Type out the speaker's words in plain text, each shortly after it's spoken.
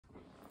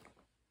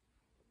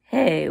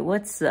Hey,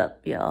 what's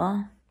up,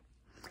 y'all?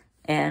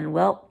 And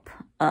well,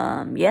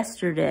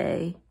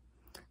 yesterday,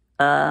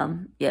 yeah,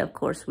 of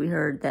course, we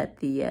heard that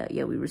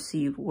we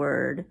received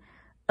word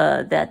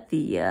that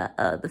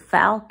the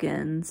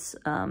Falcons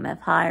have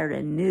hired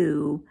a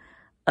new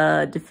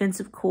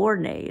defensive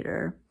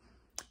coordinator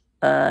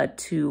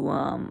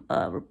to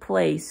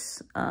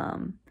replace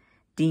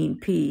Dean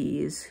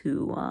Pease,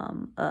 who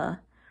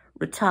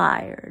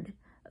retired.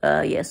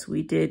 Yes,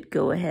 we did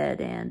go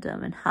ahead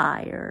and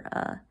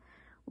hire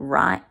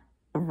Ryan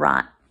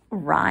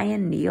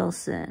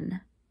Neilson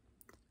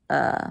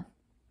to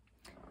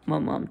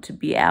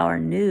be our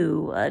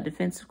new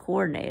defensive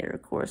coordinator.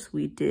 Of course,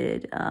 we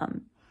did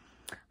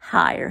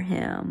hire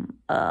him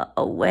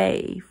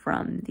away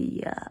from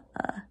the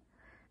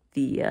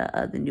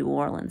New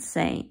Orleans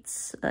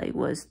Saints. He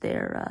was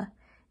their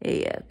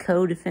a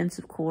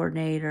co-defensive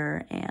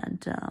coordinator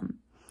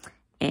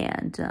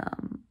and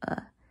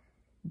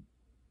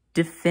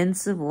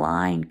defensive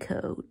line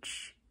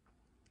coach.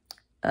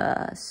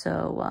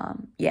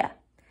 Yeah.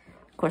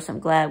 Of course, I'm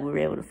glad we were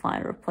able to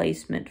find a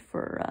replacement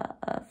for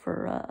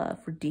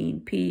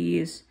Dean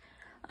Pease.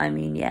 I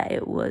mean, yeah,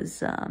 it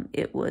was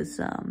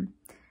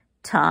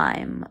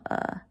time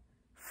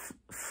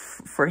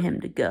for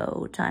him to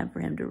go, time for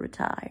him to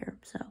retire.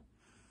 So,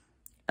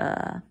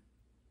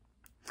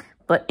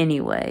 but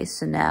anyway,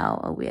 so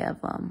now we have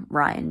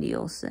Ryan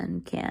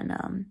Neilson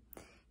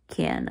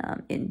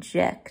can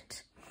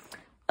inject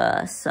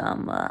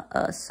some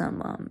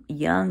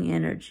young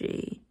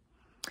energy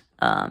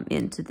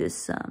into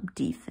this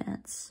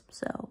defense.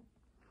 So,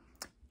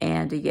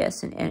 and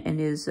yes, and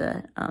his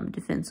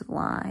defensive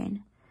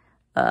line,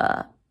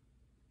 and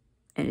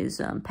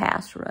his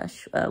pass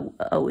rush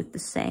with the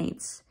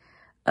Saints.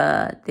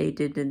 They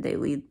didn't they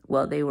lead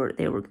well. They were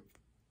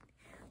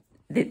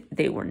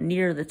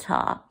near the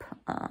top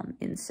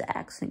in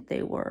sacks. I think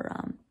they were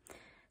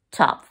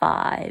top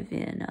 5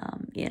 in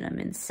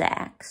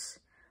sacks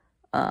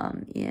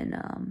in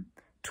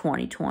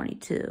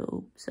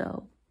 2022.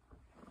 So,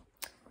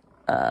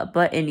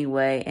 but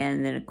anyway,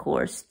 and then of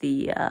course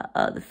the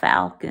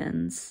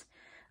Falcons.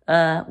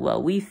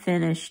 Well, we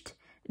finished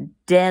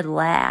dead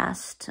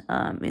last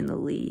in the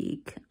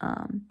league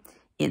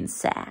in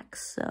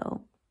sacks.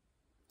 So,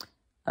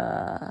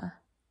 but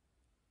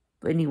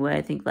anyway,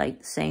 I think like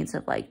the Saints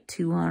have like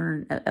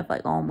 200, have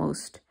like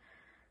almost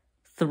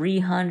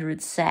 300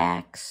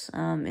 sacks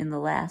in the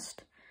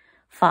last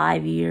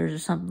 5 years or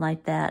something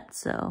like that.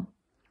 So,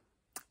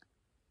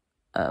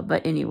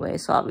 but anyway,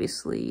 so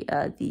obviously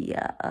the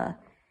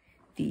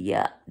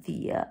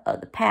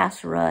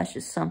pass rush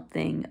is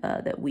something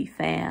that we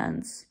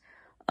fans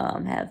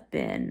have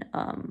been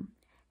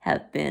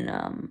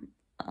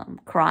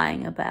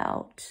crying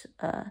about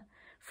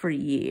for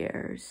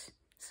years.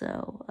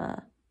 So,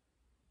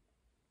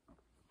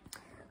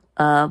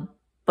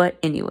 but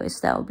anyways,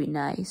 that would be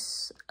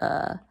nice.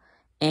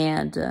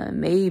 And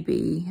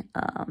maybe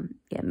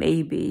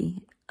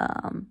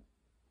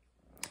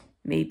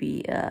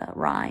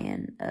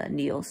Ryan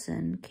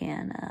Neilson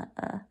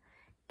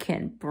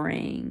can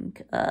bring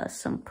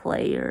some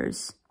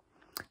players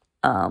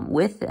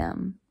with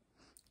him,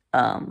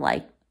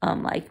 like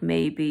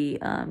maybe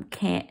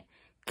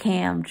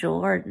Cam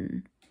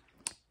Jordan.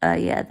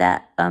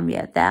 That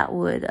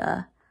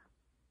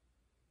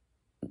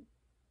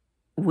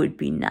would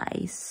be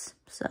nice.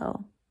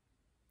 So,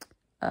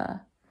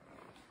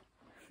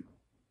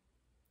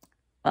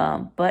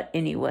 but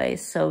anyway,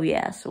 so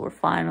yeah, so we're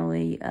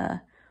finally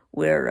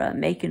we're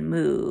making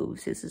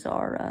moves. This is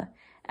our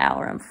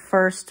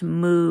first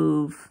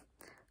move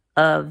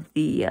of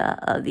the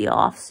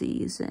off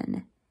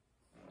season,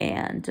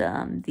 and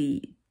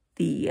the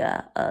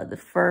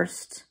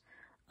first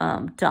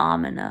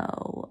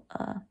domino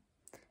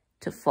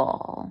to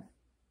fall.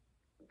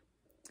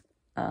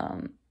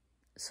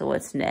 So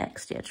what's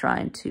next? Yeah,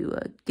 trying to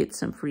get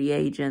some free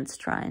agents,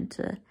 trying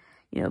to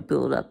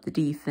build up the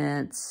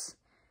defense.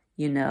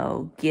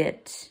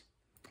 Get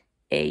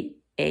a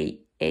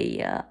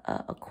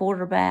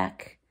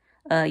quarterback.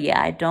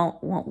 Yeah, I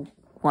don't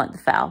want the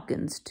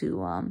Falcons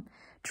to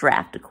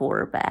draft a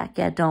quarterback.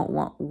 I don't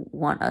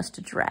want us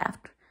to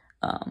draft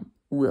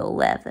Will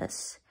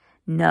Levis.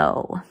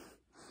 No.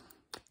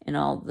 And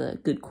all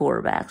the good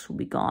quarterbacks will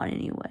be gone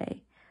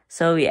anyway.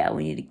 So yeah,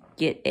 we need to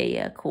get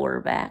a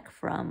quarterback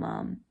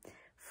from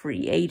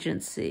free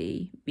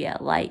agency. Yeah,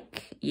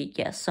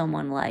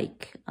 someone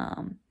like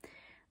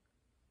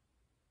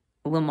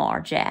Lamar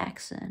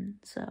Jackson.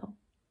 So,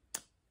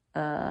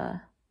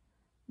 but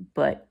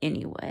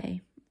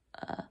anyway,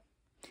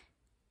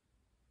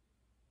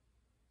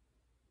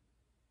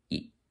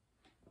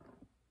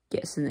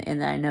 yes,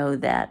 and I know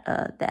that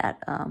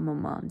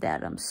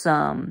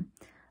some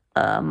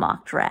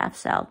mock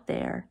drafts out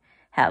there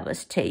have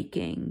us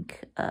taking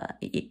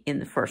in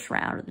the first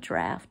round of the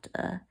draft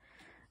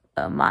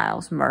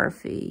Miles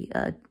Murphy,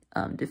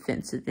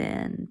 defensive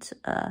end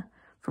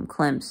from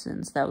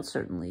Clemson. So that would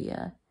certainly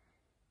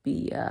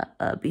be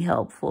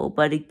helpful,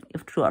 but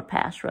to our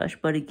pass rush.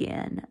 But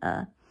again,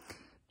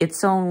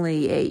 it's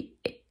only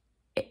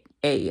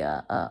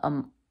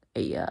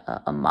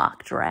a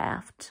mock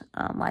draft,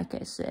 like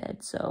I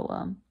said.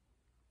 So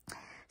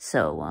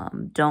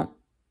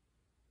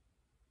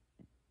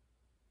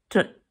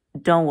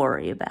don't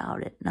worry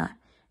about it.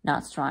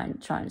 Not trying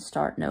to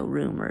start no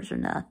rumors or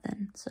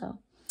nothing. So,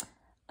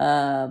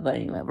 but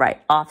anyway,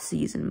 right,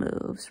 off-season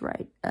moves,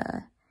 right?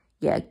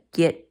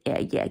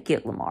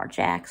 Get Lamar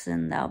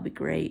Jackson. That would be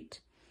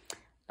great.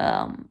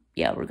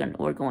 Yeah, we're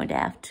going to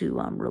have to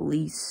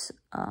release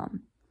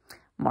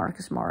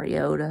Marcus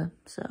Mariota.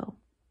 So,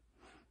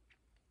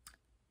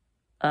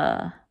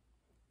 and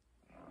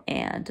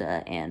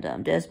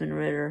Desmond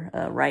Ridder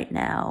right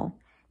now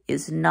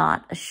is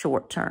not a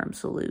short-term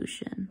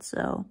solution.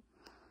 So,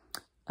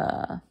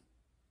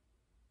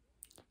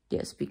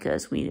 yes,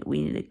 because we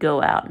need to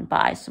go out and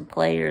buy some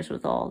players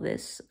with all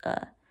this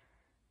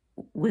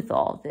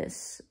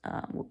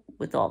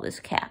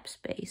cap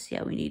space.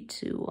 Yeah, we need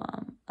to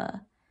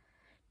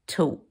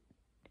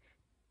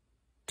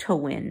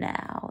win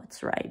now.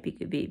 It's right,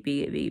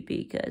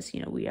 because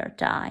we are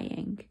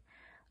dying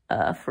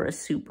for a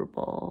Super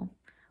Bowl.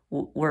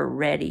 We're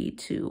ready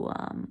to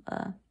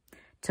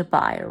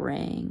buy a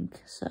ring.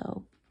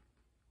 So,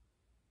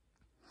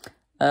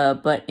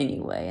 but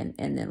anyway,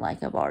 and then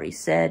like I've already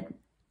said,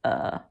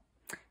 yeah,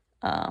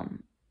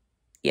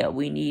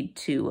 we need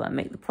to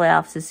make the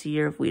playoffs this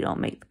year. If we don't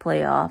make the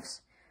playoffs,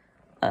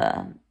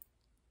 yeah,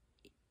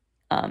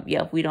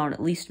 if we don't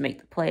at least make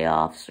the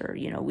playoffs, or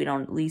we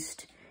don't at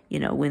least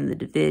win the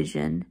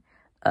division,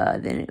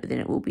 then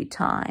it will be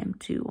time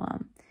to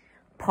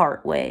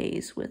part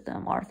ways with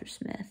Arthur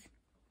Smith.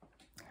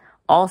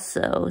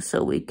 Also,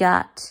 so we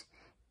got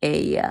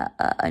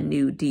a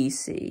new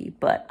DC,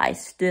 but I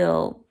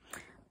still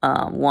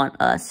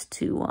want us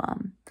to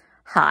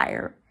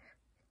hire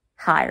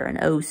an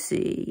OC.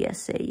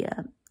 Yes,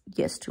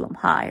 to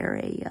hire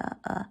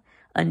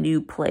a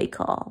new play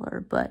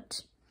caller.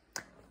 But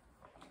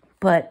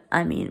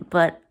I mean,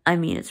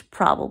 it's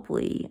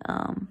probably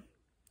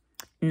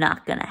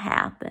not going to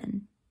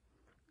happen.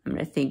 I mean,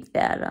 I think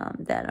that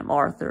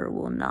Arthur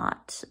will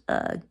not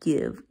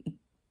give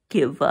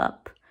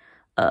up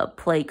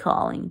play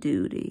calling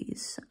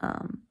duties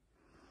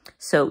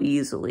so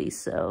easily.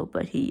 So,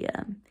 but he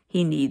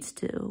needs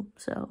to.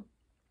 So,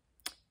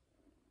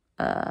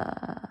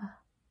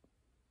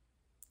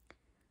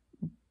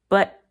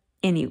 but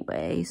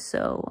anyway,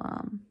 so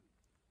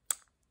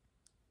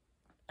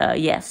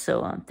yes.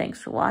 So thanks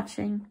for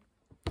watching,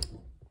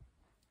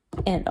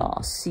 and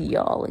I'll see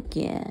y'all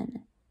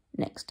again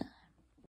next time.